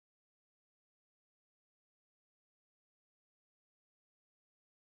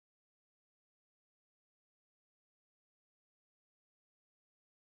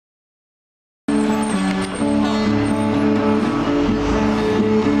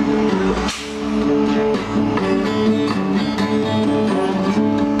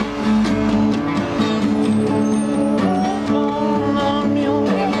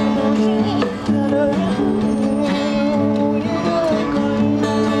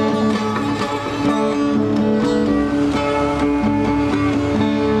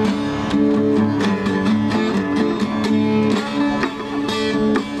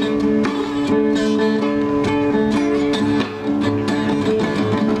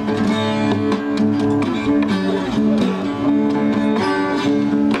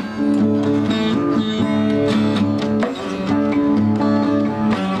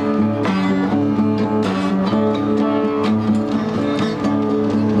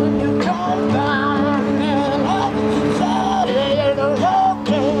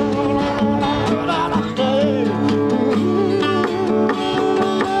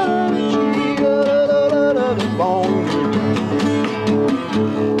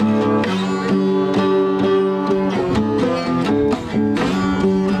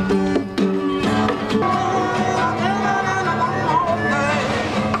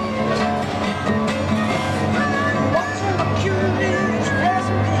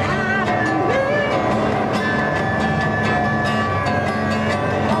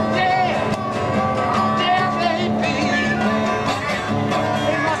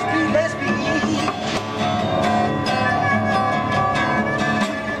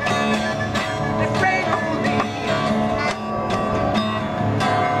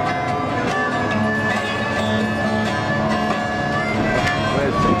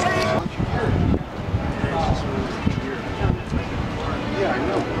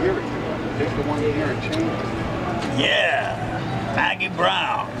hear it. Take the one here and change it. Yeah, Maggie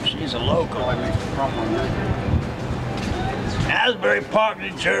Brown. She's a local. Asbury Park,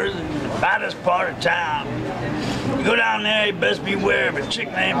 New Jersey, the baddest part of town. You go down there, you best beware of a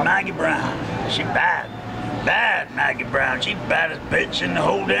chick named Maggie Brown. She bad. Bad Maggie Brown. She's baddest bitch in the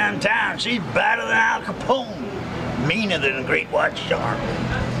whole damn town. She's badder than Al Capone. Meaner than a great white shark.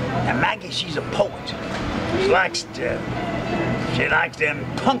 And Maggie, she's a poet. She likes them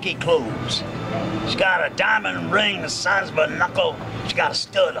punky clothes. She got a diamond ring the size of a knuckle. She got a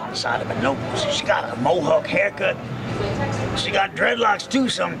stud on the side of her nose. She got a mohawk haircut. She got dreadlocks too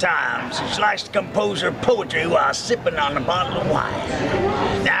sometimes. She likes to compose her poetry while sipping on a bottle of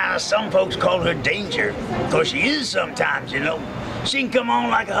wine. Now, some folks call her danger, because she is sometimes, you know. She can come on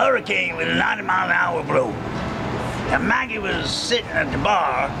like a hurricane with a 90-mile-an-hour blow. And Maggie was sitting at the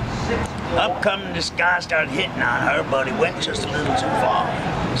bar. Up coming this guy started hitting on her, but he went just a little too far.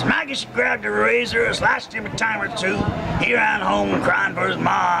 So Maggie, she grabbed a razor, slashed him a time or two. He ran home crying for his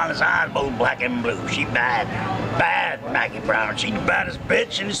ma, and his eyes both black and blue. She bad, bad Maggie Brown. She the baddest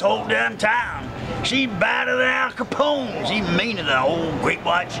bitch in this whole damn town. She badder than Al Capone. She meaner than an old great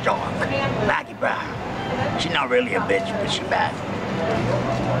white shark. Maggie Brown. She's not really a bitch, but she bad.